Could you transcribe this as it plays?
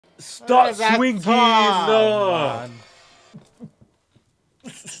Stop swinging! No.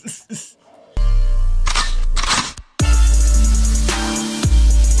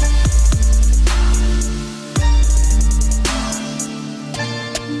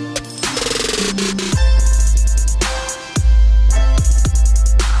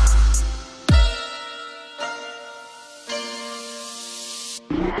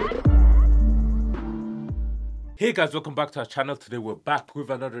 Hey guys, welcome back to our channel. Today we're back with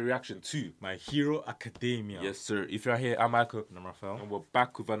another reaction to My Hero Academia. Yes sir, if you're here, I'm Michael. And I'm Raphael. And we're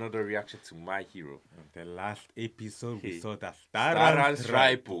back with another reaction to My Hero. In the last episode we saw that Staran's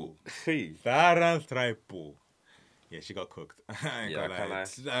Raipo. Hey. Staran's Raipo. Yeah, she got cooked. Yeah, I can't lie.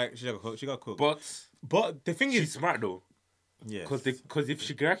 She got cooked. But the thing she's is smart though. Yeah. Because if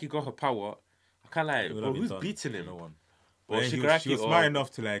Shigaraki got her power, I can't lie, bro, who's beating him? No one. Well, she was smart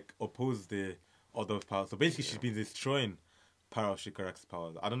enough to like oppose the other powers. So basically she's been destroying power of Shigaraki's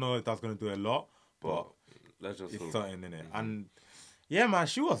powers. I don't know if that's gonna do a lot, but let's just it's something in it. And yeah, man,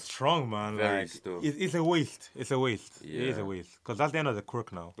 she was strong, man. Very like still. It's a waste. It's a waste. Yeah. It is a waste. Because that's the end of the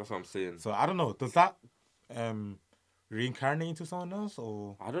quirk now. That's what I'm saying. So I don't know. Does that reincarnate into someone else,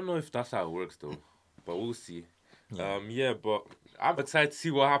 or I don't know if that's how it works though, but we'll see. Yeah. But I'm excited to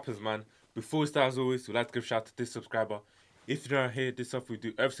see what happens, man. Before we start, as always, we'd like to give a shout out to this subscriber. If you're not here, this stuff we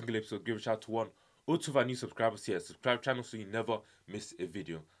do every single episode, give a shout out to one or two of our new subscribers here. Subscribe channel so you never miss a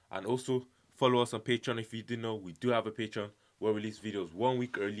video. And also follow us on Patreon. If you didn't know, we do have a Patreon where we release videos 1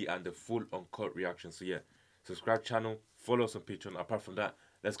 week early and the full uncut reaction. So yeah, subscribe channel, follow us on Patreon. Apart from that,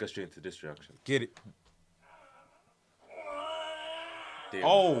 let's get straight into this reaction. get it? Damn.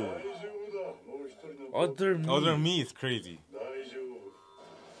 Oh, Other me is crazy.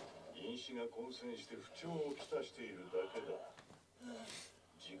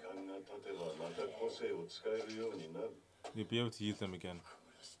 You'll be able to use them again.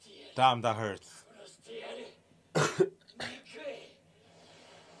 Damn, that hurts.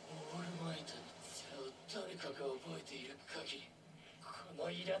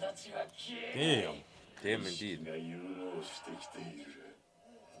 Damn. Damn indeed.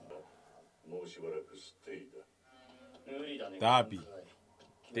 Darby.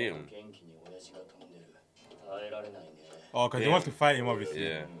 Damn. Oh, because you want to fight him, obviously.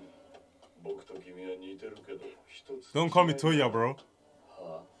 Yeah. Don't call me Toya, bro.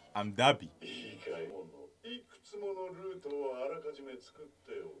 I'm Darby.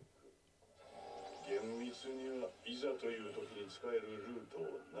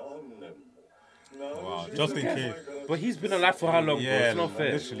 Wow, just in case. But he's been alive for how long, bro? Yeah, It's not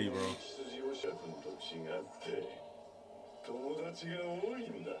fair. literally, bro.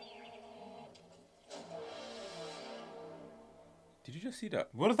 Did you just see that?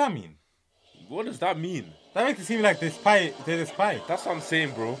 What does that mean? What does that mean? That makes it seem like they're a spy. That's what I'm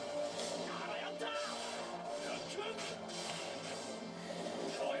saying, bro.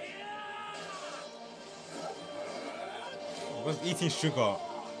 Was eating sugar.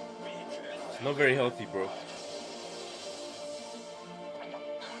 It's not very healthy, bro.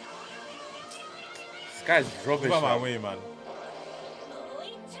 This guy's rubbish. Get out my way, man.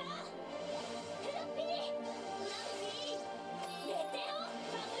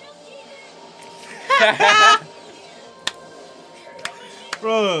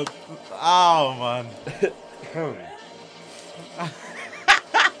 Bro, oh man.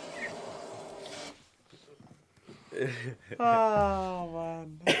 Oh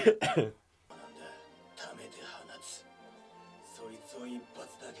man.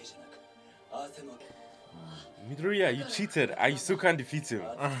 Midoriya, you cheated and you still can't defeat him.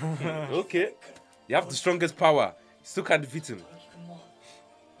 Okay. You have the strongest power. You still can't defeat him.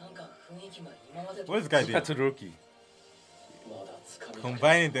 What is this guy doing? Todoroki.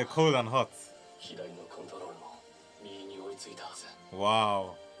 Combining the cold and hot.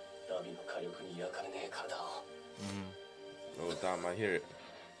 Wow. Oh damn, I hear it.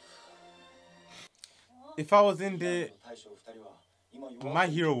 If I was in the My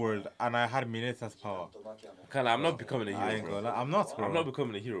Hero world and I had Mineta's power, I'm not becoming a hero, bro. I'm not, bro. I'm not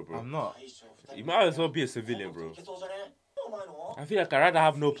becoming a hero, bro. I'm not. You might as well be a civilian, bro. I feel like I'd rather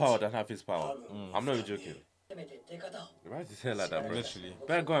have no power than have his power. I'm not even joking. Why is his hair like that, bro? Literally.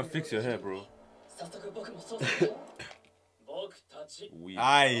 Better go and fix your hair, bro.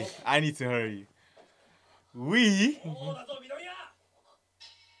 I need to hurry. We?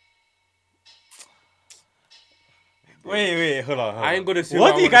 Wait, hold on. I ain't gonna say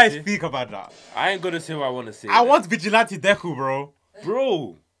what do you guys think about that? I ain't gonna say what I want to say. I want Vigilante Deku, bro.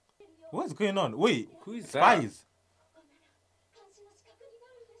 Bro. What's going on? Wait, who is spies?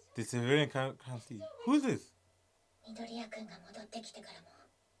 The civilian can't see. Who's this?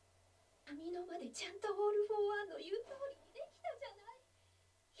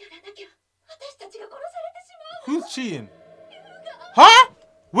 Who's cheating? Huh?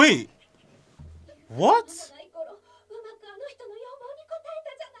 Wait. What?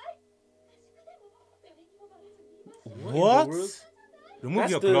 What? Remove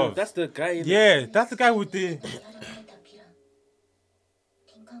your gloves. That's the guy. Yeah, that's the guy with the.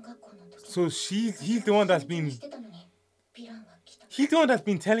 So he's the one that's been. He's the one that's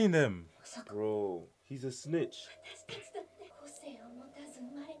been telling them. Bro, he's a snitch.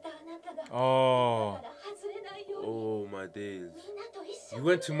 Oh. Oh my days. You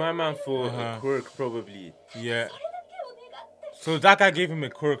went to my man for a quirk, probably. Yeah. So that guy gave him a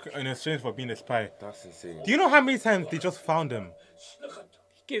quirk in exchange for being a spy. That's insane. Do you know how many times they just found him?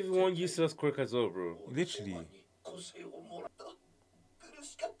 He gave you one useless quirk as well, bro. Literally.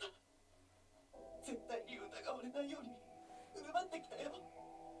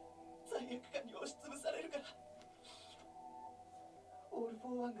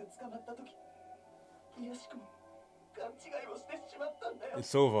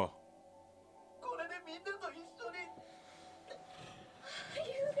 It's over.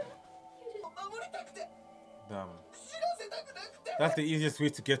 Damn. That's the easiest way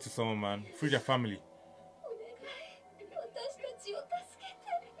to get to someone, man. Free their family.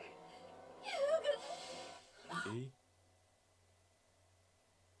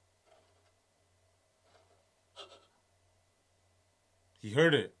 He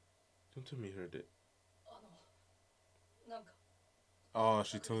heard it. Don't tell me he heard it. Oh,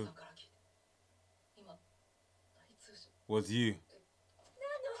 she told. Was you?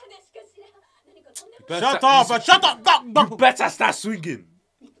 Shut up! Shut up! You better start swinging.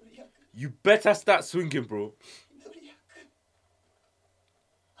 You better start swinging, bro.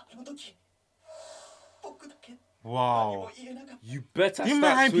 Wow. You better Do you start remember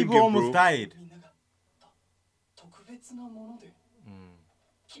how swinging, people almost bro. died?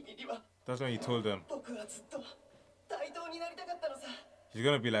 That's when he told them. He's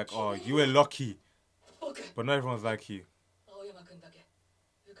gonna be like, oh, you were lucky. But not everyone's like you.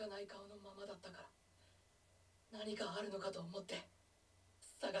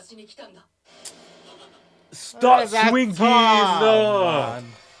 Start swinging! Man.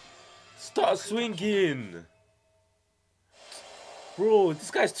 Start swinging! Bro,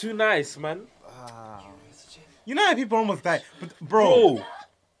 this guy's too nice, man. You know how people almost died? But, bro.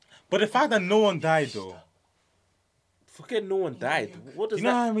 But the fact that no one died, though. Forget no one died. What does You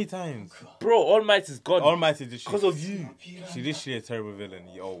know that... how many times? Bro, All Might is gone. All Might is because of you. She's literally a terrible villain.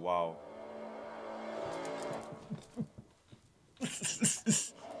 Oh, wow.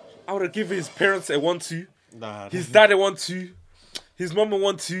 I would have given his parents a 1-2. Nah, his dad a 1-2. His mom a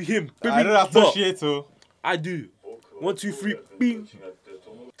 1-2. Him. I don't associate, so. I do. 1, 2, 3. Bing.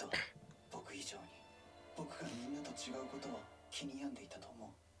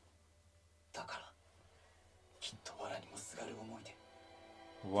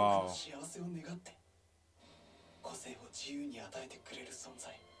 Wow.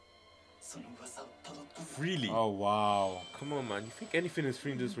 Freely. Oh, wow. Come on, man. You think anything is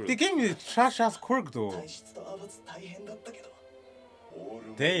free in this world? They gave me a trash ass quirk, though.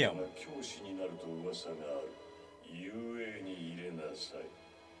 Damn.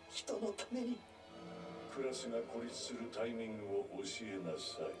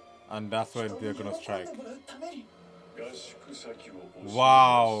 And that's when they're gonna strike.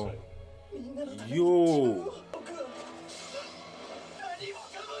 Wow. Yo.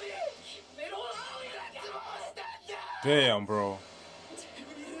 Damn, bro.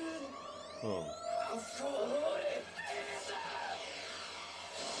 Oh.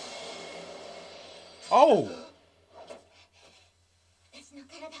 Oh.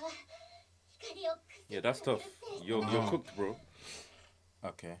 Yeah, that's tough. You're cooked, bro.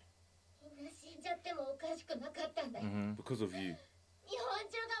 Okay. Because of you.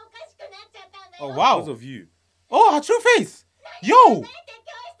 Oh, wow. Because of you. Oh, her true face. Yo.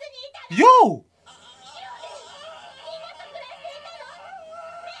 Yo.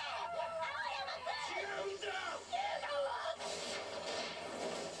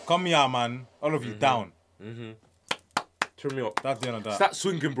 Come here, man. All of you down. Turn me up. That's the end of that. Start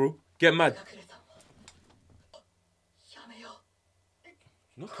swinging, bro. Get mad.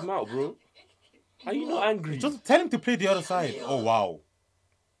 Knock him out, bro. Are you not angry? Just tell him to play the other side. Oh, wow.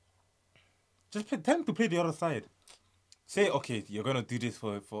 Just tell him to play the other side. Say, okay, you're gonna do this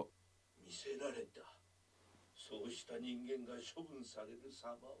for...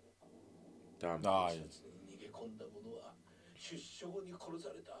 Damn. Ah,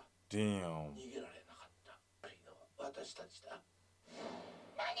 damn.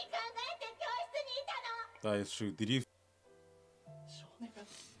 That is true. Did you?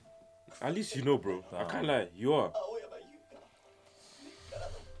 At least you know, bro. I can't lie. You are.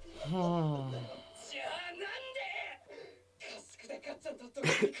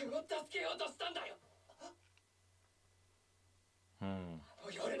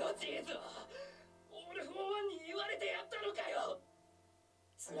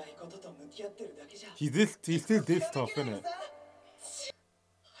 He still did stuff, innit?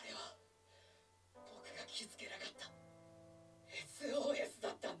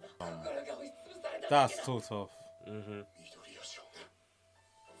 That's so tough.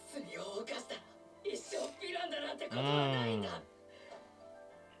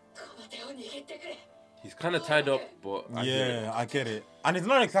 He's kind of tied up, but I get it. And it's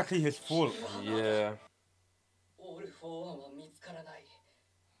not exactly his fault. Yeah.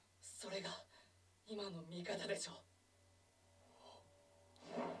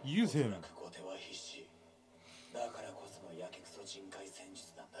 Use him.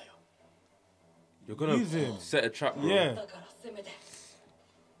 You're gonna Use him. set a trap, bro. Yeah.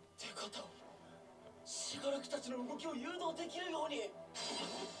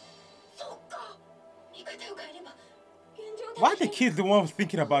 Why the kids the ones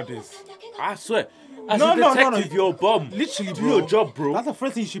thinking about this? I swear. As a detective, you're a bum. Literally, do bro. your job, bro. That's the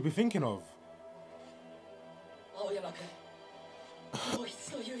first thing you should be thinking of.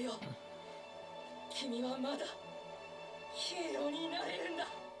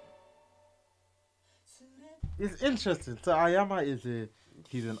 It's interesting. So Ayama is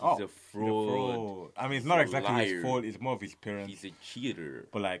he's an op. He's a fraud. I mean, it's not a exactly liar. his fault. It's more of his parents. He's a cheater.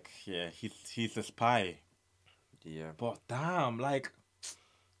 But like, yeah, he's a spy. Yeah. But damn, like,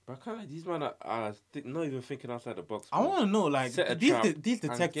 But I can't lie, these men are not even thinking outside the box. I bro. want to know, like, Set a these trap these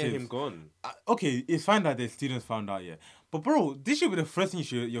and detectives. get him gone. Okay, it's fine that the students found out, yeah. But bro, this should be the first thing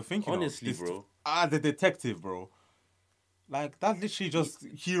you're thinking Honestly, of. bro. As a detective, bro. Like, that's literally just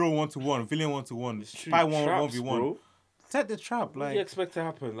hero 1-to-1, villain 1-to-1, spy 1v1. Bro. Set the trap, What like. do you expect to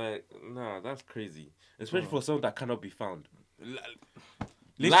happen? Like, nah, that's crazy. Especially for someone that cannot be found.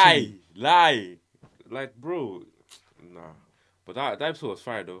 Literally. Lie. Like, bro, nah. But that episode was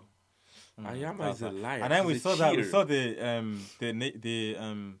fire though. Ayama is a liar. And then we He's a saw that. We cheater. saw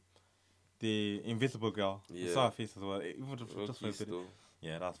the invisible girl. We Yeah. saw her face as well. Even just for a Low-key bit. still.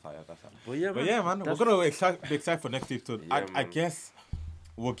 Yeah, that's fire. That's fire. But yeah, man. Yeah, man, we're gonna be excited for next episode. Yeah, I man. guess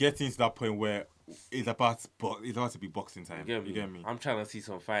we're getting to that point where it's about to be boxing time. You get me? I'm trying to see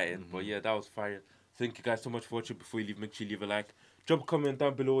some fighting. But yeah, that was fire. Thank you guys so much for watching. Before you leave, make sure you leave a like. Drop a comment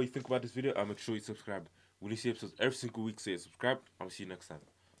down below what you think about this video. And make sure you subscribe. We'll see episodes every single week. So yeah, subscribe. I'll see you next time.